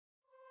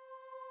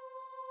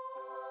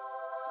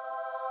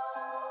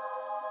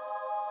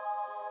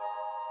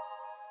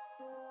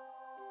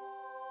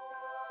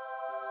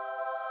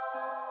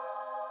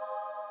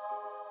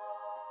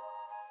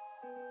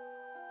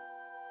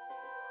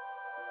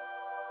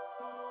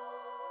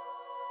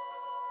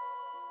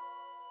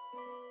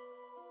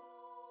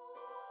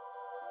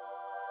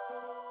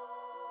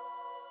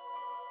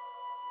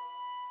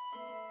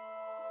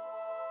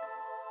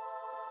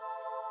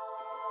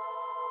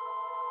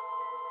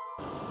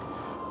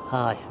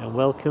Hi and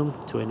welcome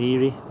to an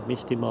eerie,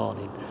 misty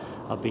morning.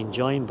 I've been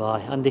joined by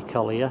Andy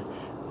Collier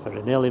for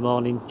an early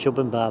morning chub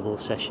and barbel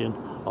session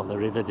on the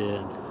River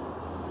Dearne.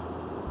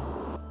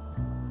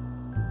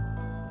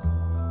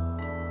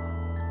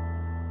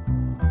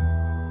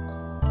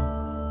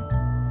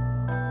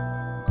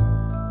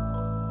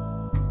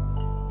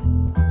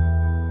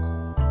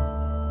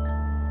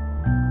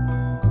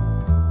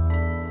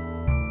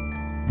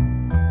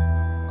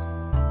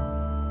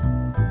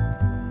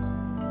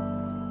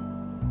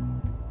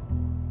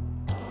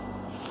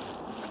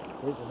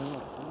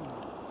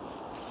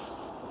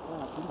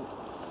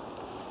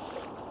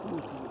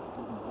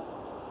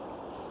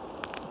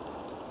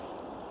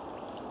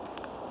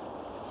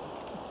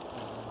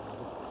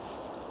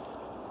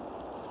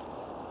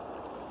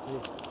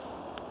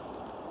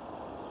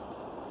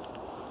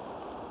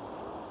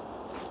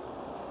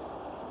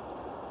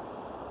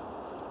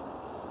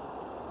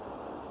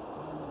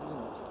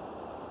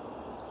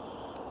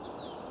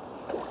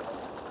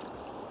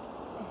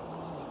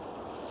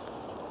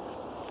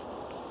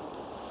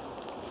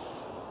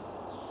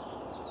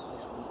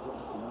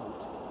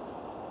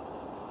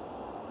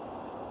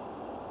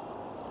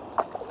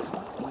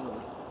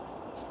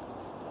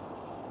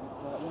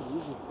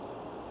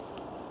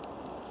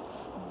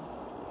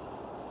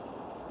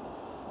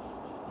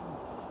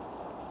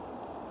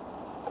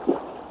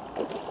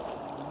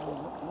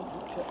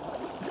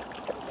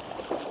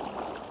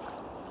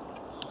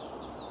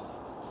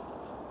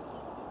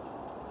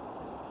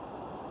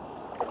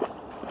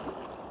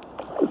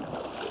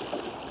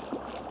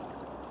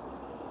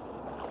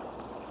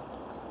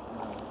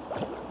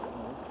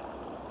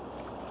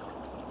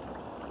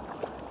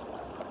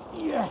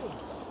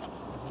 Yes!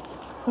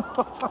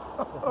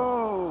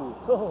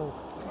 Oh!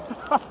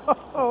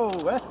 Oh!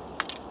 Eh?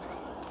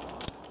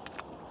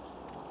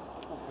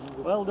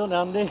 Well done,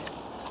 Andy.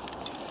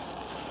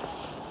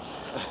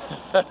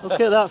 Look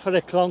at that for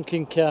a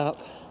clonking carp.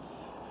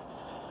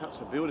 That's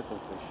a beautiful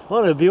fish.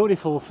 What a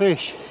beautiful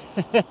fish.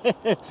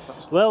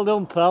 Well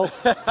done, pal.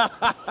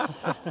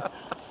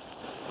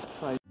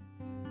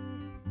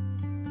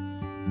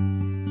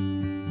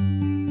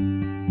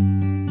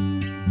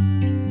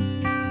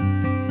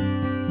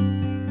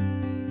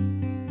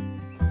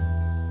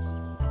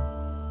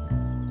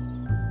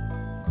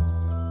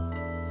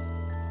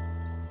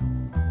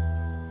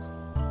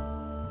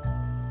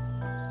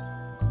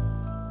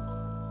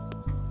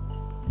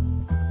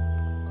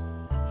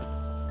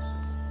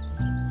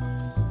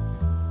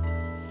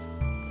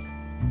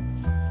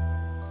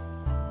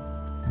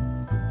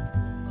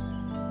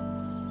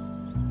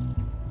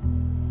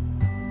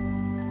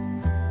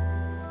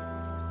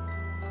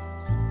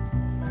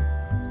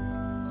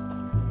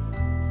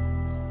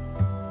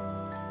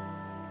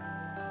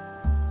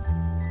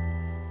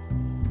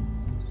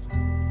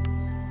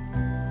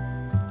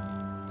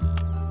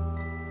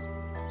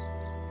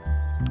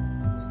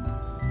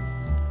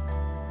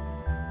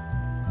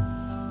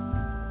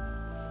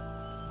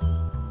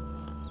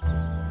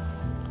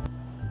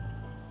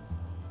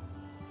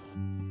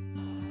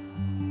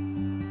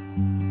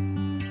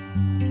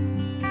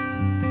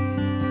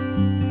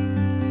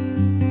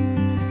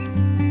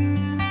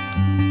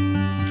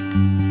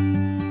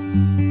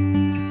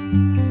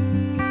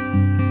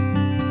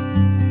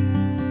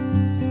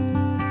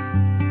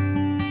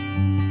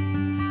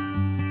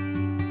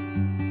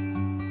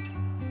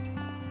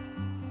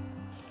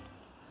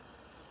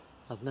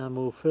 I've now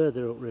moved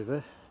further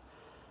upriver.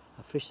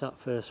 I fished that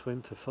first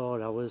swim for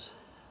 4 hours.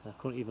 I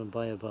couldn't even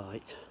buy a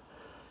bite.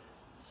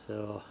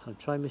 So I'm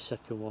trying my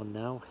second one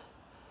now,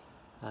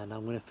 and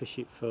I'm going to fish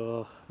it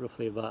for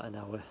roughly about an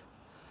hour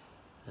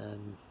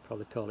and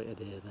probably call it a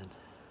day then.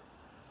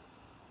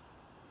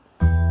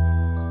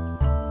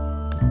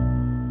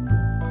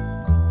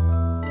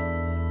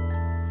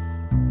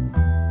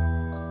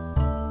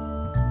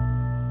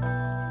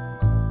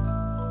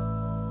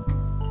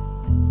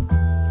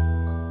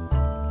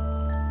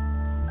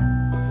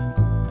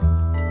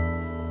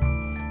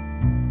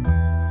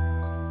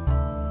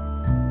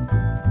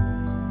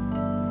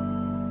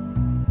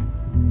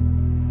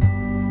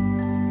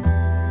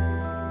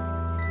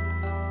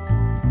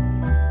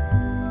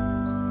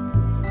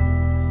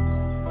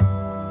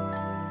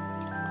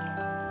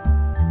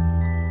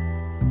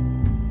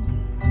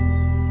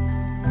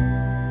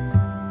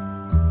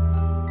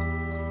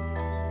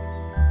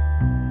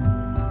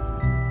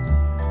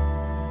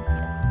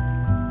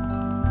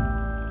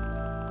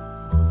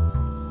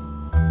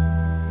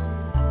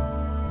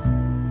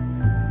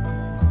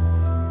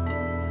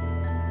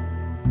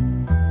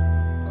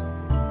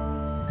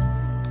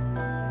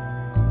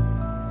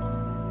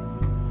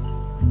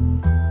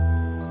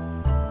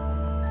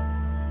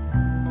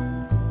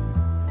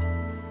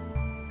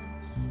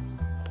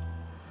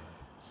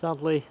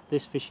 Sadly,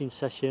 this fishing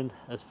session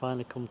has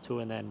finally come to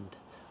an end.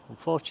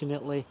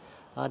 Unfortunately,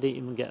 I didn't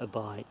even get a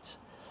bite.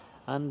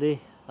 Andy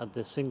had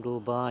the single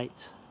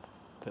bite,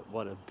 but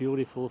what a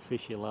beautiful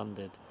fish he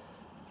landed.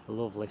 A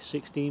lovely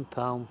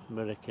 16-pound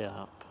mirror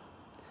carp.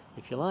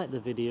 If you like the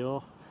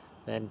video,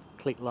 then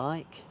click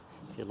like.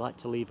 If you'd like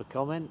to leave a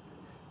comment,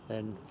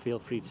 then feel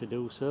free to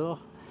do so.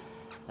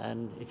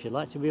 And if you'd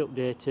like to be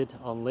updated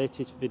on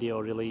latest video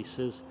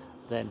releases,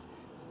 then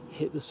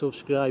hit the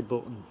subscribe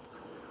button.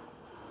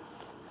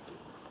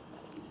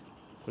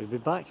 We'll be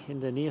back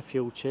in the near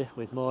future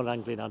with more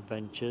angling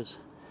adventures,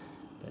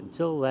 but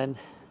until then,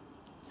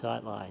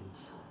 tight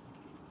lines.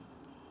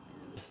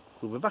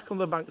 We'll be back on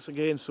the banks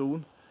again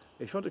soon.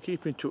 If you want to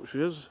keep in touch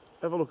with us,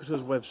 have a look at our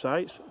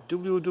websites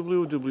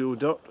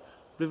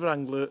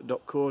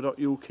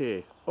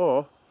www.riverangler.co.uk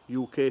or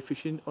UK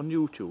Fishing on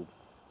YouTube.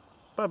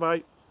 Bye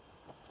bye.